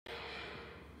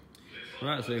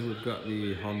Right, so we've got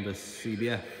the Honda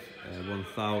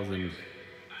CBF1000.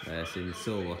 It's in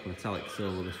silver, like metallic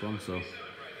silver, this one. So I'll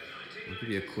give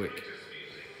you a quick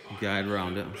guide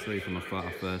around it. I'll show you from afar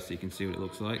first so you can see what it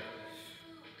looks like.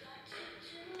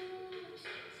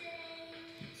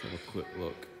 Let's have a quick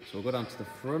look. So we'll go down to the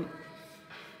front.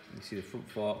 You can see the front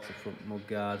forks, the front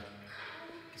mudguard. You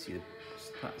can see the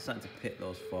starting to pit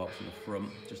those forks on the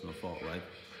front, just on the fork leg.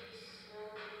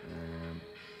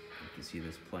 You can see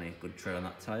there's plenty of good tread on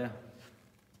that tyre.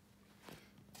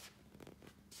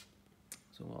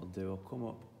 So what I'll do, I'll come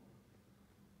up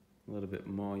a little bit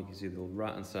more. You can see the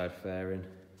right hand side fairing.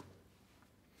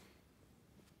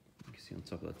 You can see on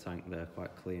top of the tank there,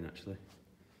 quite clean actually.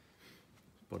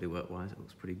 Bodywork wise, it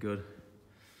looks pretty good.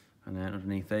 And then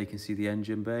underneath there you can see the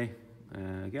engine bay.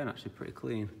 Again, actually pretty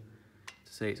clean.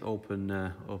 To say it's open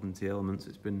to the elements,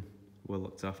 it's been well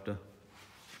looked after.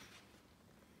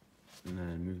 And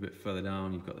then move a bit further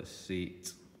down, you've got the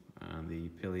seat and the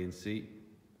pillion seat.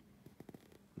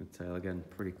 The tail again,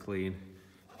 pretty clean.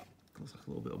 Looks like a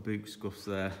little bit of boot scuffs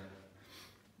there,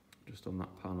 just on that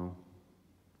panel.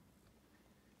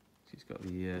 It's got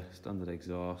the standard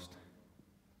exhaust.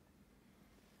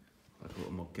 Like a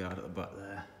little mud guard at the back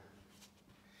there.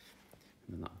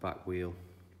 And then that back wheel.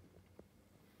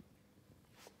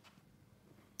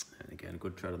 And again,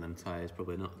 good tread on them tyres,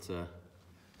 probably not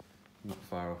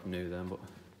far off new then, but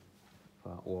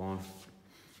part worn.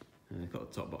 And they've got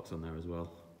a top box on there as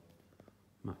well.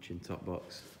 Matching top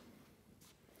box.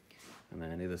 And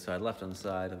then the other side, left hand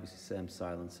side, obviously same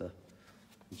silencer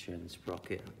and chain and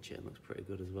sprocket. The chain looks pretty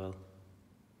good as well.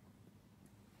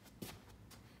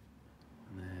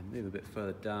 And then move a bit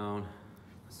further down.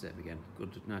 Same again,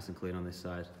 good, nice and clean on this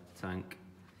side, tank.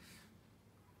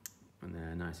 And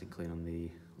then nice and clean on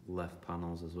the left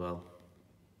panels as well.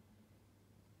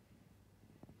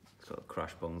 It's got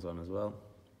crash bungs on as well.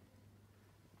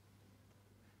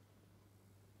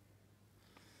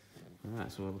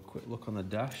 Alright, so we'll have a quick look on the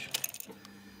dash.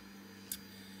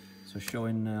 So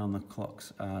showing on the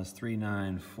clocks as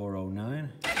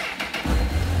 39409. Start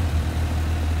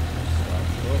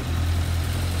it up.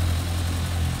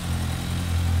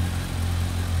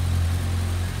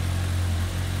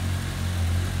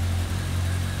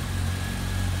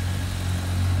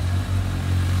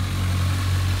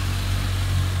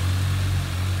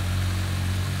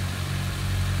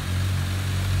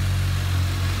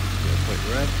 Quick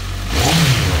rev.